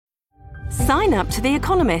Sign up to The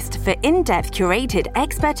Economist for in-depth curated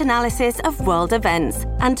expert analysis of world events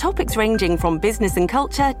and topics ranging from business and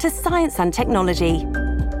culture to science and technology.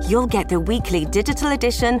 You'll get the weekly digital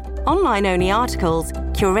edition, online-only articles,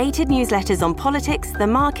 curated newsletters on politics, the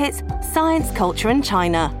markets, science, culture and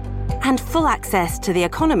China, and full access to The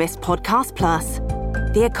Economist Podcast Plus.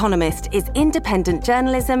 The Economist is independent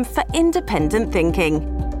journalism for independent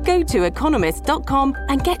thinking. Go to economist.com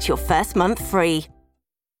and get your first month free.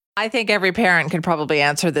 I think every parent could probably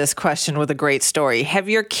answer this question with a great story. Have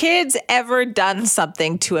your kids ever done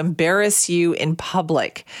something to embarrass you in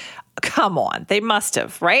public? Come on, they must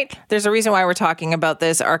have, right? There's a reason why we're talking about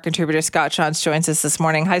this. Our contributor, Scott Shantz, joins us this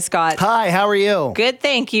morning. Hi, Scott. Hi, how are you? Good,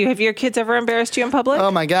 thank you. Have your kids ever embarrassed you in public? Oh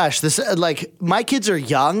my gosh, my kids are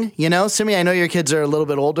young, Simi, I know your kids are a little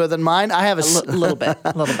bit older than mine. I have a little bit.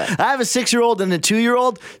 I have a 6-year-old and a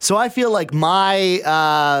 2-year-old, so I feel like my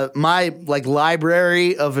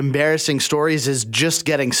library of embarrassing stories is just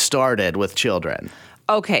getting started with children.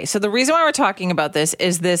 Okay, so the reason why we're talking about this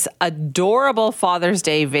is this adorable Father's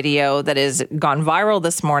Day video that has gone viral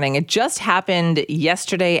this morning. It just happened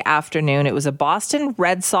yesterday afternoon. It was a Boston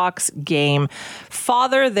Red Sox game.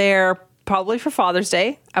 Father there, probably for Father's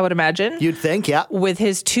Day, I would imagine. You'd think, yeah. With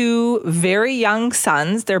his 2 very young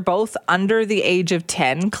sons. They're both under the age of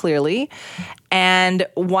 10, clearly. And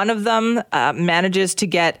one of them manages to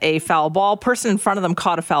get a foul ball. Person in front of them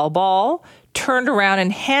caught a foul ball, turned around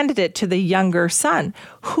and handed it to the younger son,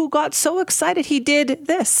 who got so excited he did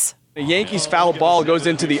this. A Yankees foul ball goes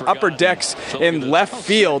into the upper decks in left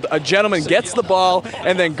field. A gentleman gets the ball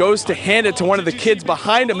and then goes to hand it to one of the kids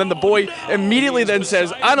behind him. And the boy immediately then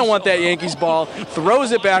says, "I don't want that Yankees ball,"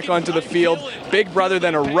 throws it back onto the field. Big brother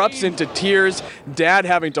then erupts into tears. Dad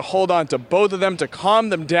having to hold on to both of them to calm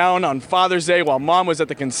them down on Father's Day while mom was at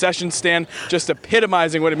the concession stand, just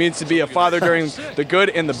epitomizing what it means to be a father during the good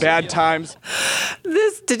and the bad times.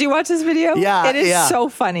 Did you watch this video? Yeah. It is so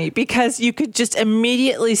funny because you could just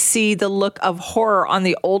immediately see the look of horror on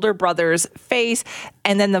the older brother's face.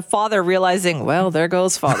 And then the father realizing, well, there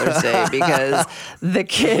goes Father's Day because the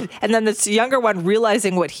kid, and then this younger one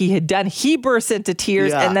realizing what he had done, he bursts into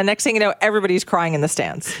tears. Yeah. And the next thing you know, everybody's crying in the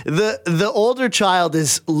stands. The older child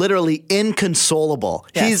is literally inconsolable.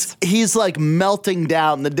 Yes. He's like melting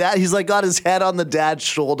down. The dad, he's like got his head on the dad's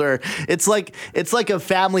shoulder. It's like a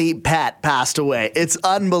family pet passed away. It's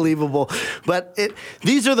unbelievable. But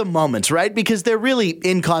these are the moments, right? Because they're really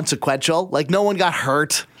inconsequential. Like no one got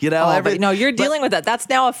hurt, you're dealing with that. That's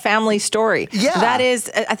now a family story. Yeah. That is,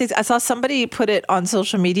 I think I saw somebody put it on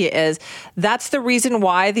social media as that's the reason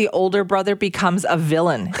why the older brother becomes a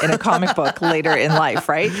villain in a comic book later in life,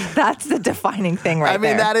 right? That's the defining thing right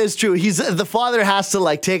there. That is true. The father has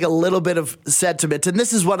to take a little bit of sentiment. And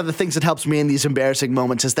this is one of the things that helps me in these embarrassing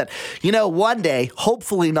moments is that, one day,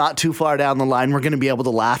 hopefully not too far down the line, we're going to be able to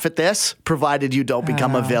laugh at this, provided you don't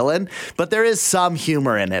become a villain. But there is some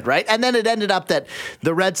humor in it, right? And then it ended up that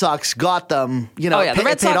the Red Sox got them, the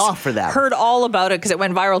Red paid Sox off for that. Heard all about it because it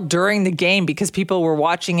went viral during the game because people were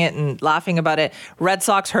watching it and laughing about it. Red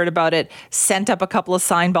Sox heard about it, sent up a couple of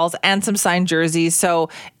signed balls and some signed jerseys. So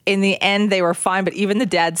in the end, they were fine. But even the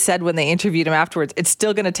dad said when they interviewed him afterwards, it's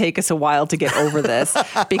still going to take us a while to get over this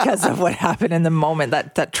because of what happened in the moment,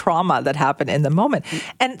 that trauma that happened in the moment.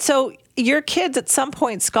 And so your kids at some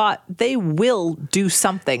point, Scott, they will do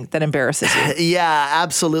something that embarrasses you. Yeah,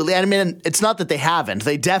 absolutely. I mean, it's not that they haven't.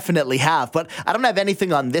 They definitely have. But I don't have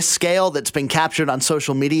anything on this scale that's been captured on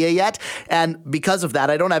social media yet. And because of that,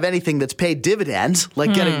 I don't have anything that's paid dividends,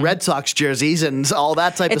 like getting Red Sox jerseys and all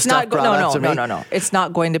that type of stuff. No. It's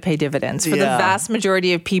not going to pay dividends. For the vast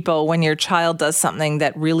majority of people, when your child does something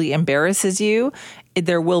that really embarrasses you,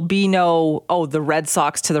 there will be no, the Red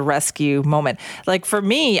Sox to the rescue moment. Like for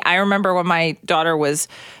me, I remember when my daughter was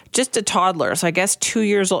just a toddler. So I guess 2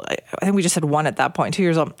 years old. I think we just had one at that point, 2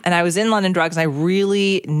 years old. And I was in London Drugs and I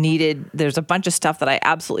really there's a bunch of stuff that I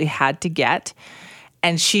absolutely had to get.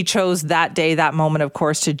 And she chose that day, that moment, of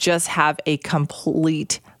course, to just have a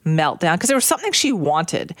complete meltdown because there was something she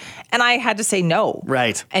wanted and I had to say no.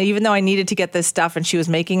 Right. And even though I needed to get this stuff and she was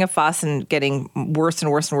making a fuss and getting worse and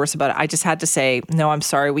worse and worse about it, I just had to say, no, I'm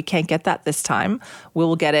sorry, we can't get that this time. We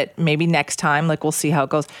will get it maybe next time. We'll see how it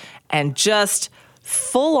goes. And just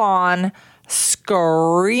full on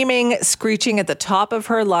screaming, screeching at the top of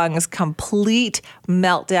her lungs, complete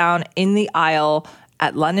meltdown in the aisle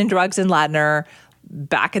at London Drugs in Ladner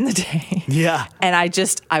back in the day. Yeah. And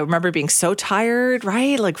I remember being so tired,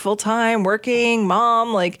 right? Like full time working,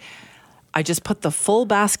 mom, I just put the full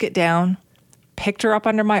basket down, picked her up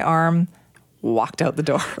under my arm, walked out the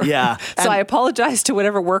door. Yeah. So I apologize to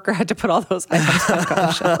whatever worker had to put all those items back on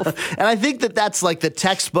the shelf. And I think that that's like the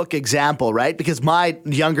textbook example, right? Because my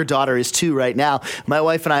younger daughter is 2 right now. My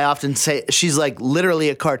wife and I often say she's like literally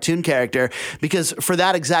a cartoon character because for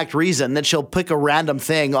that exact reason that she'll pick a random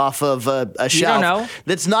thing off of a shelf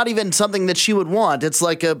that's not even something that she would want. It's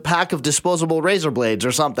like a pack of disposable razor blades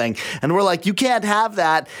or something. And we're like, you can't have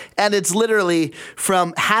that. And it's literally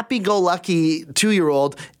from happy-go-lucky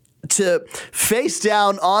 2-year-old to face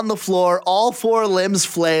down on the floor, all 4 limbs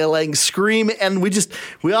flailing, screaming, and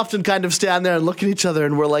we often kind of stand there and look at each other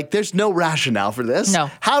and we're like, there's no rationale for this.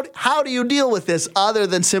 No. How do you deal with this other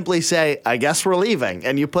than simply say, I guess we're leaving,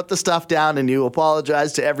 and you put the stuff down and you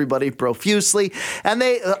apologize to everybody profusely. And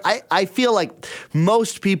I feel like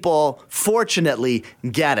most people fortunately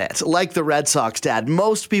get it, like the Red Sox dad.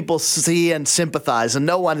 Most people see and sympathize, and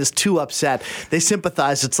no one is too upset. They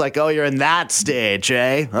sympathize. It's like, oh, you're in that stage,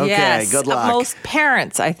 eh? Okay, yes. good luck. Most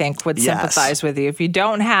parents, I think, would sympathize with you. If you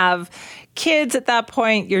don't have kids at that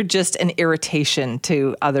point, you're just an irritation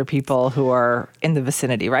to other people who are in the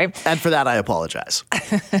vicinity, right? And for that, I apologize.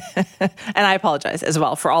 And I apologize as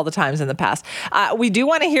well for all the times in the past. We do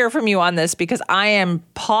want to hear from you on this because I am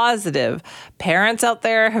positive parents out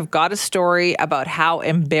there have got a story about how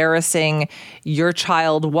embarrassing your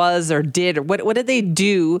child was or did. What did they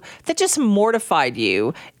do that just mortified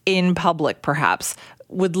you in public, perhaps?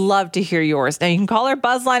 Would love to hear yours. Now, you can call our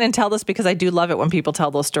Buzzline and tell this because I do love it when people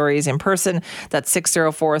tell those stories in person. That's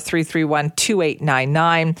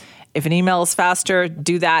 604-331-2899. If an email is faster,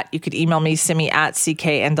 do that. You could email me,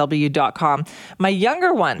 simi@cknw.com. My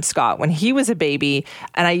younger one, Scott, when he was a baby,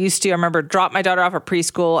 and I remember drop my daughter off at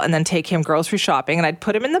preschool and then take him grocery shopping, and I'd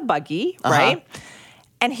put him in the buggy, right?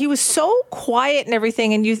 And he was so quiet and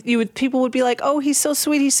everything, and people would be like, oh, he's so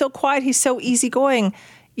sweet, he's so quiet, he's so easygoing.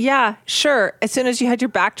 Yeah, sure. As soon as you had your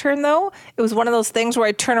back turned, though, it was one of those things where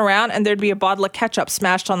I'd turn around and there'd be a bottle of ketchup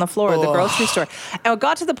smashed on the floor at the grocery store. And it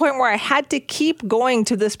got to the point where I had to keep going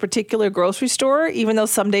to this particular grocery store, even though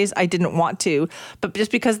some days I didn't want to. But just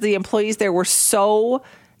because the employees there were so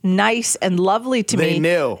nice and lovely to me. They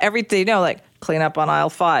knew. Like, clean up on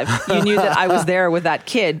aisle 5. You knew that I was there with that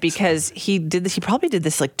kid because he probably did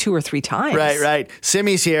this like 2 or 3 times. Right.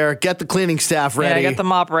 Simmy's here. Get the cleaning staff ready. Yeah, get the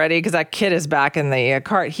mop ready because that kid is back in the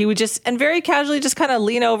cart. He would just, and very casually, just kind of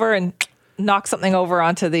lean over and knock something over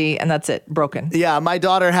onto and that's it, broken. Yeah, my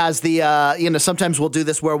daughter has the, sometimes we'll do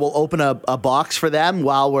this where we'll open a box for them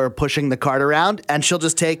while we're pushing the cart around, and she'll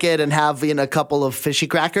just take it and have, a couple of fishy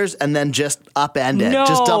crackers and then just upend it. No.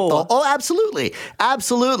 Just dump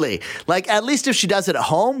absolutely. Like, at least if she does it at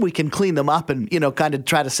home, we can clean them up and, kind of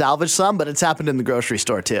try to salvage some, but it's happened in the grocery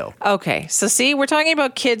store too. Okay, so see, we're talking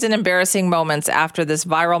about kids and embarrassing moments after this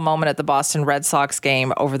viral moment at the Boston Red Sox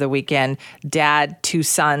game over the weekend. Dad to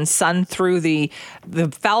son threw the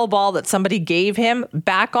foul ball that somebody gave him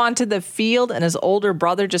back onto the field, and his older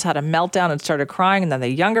brother just had a meltdown and started crying, and then the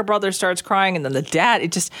younger brother starts crying, and then the dad,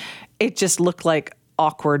 it just looked like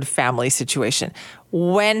awkward family situation.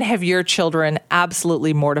 When have your children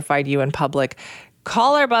absolutely mortified you in public?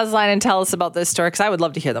 Call our Buzzline and tell us about this story because I would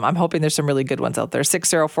love to hear them. I'm hoping there's some really good ones out there.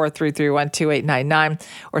 604-331-2899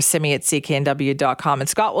 or simi@cknw.com. And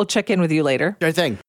Scott, we'll check in with you later. Sure thing.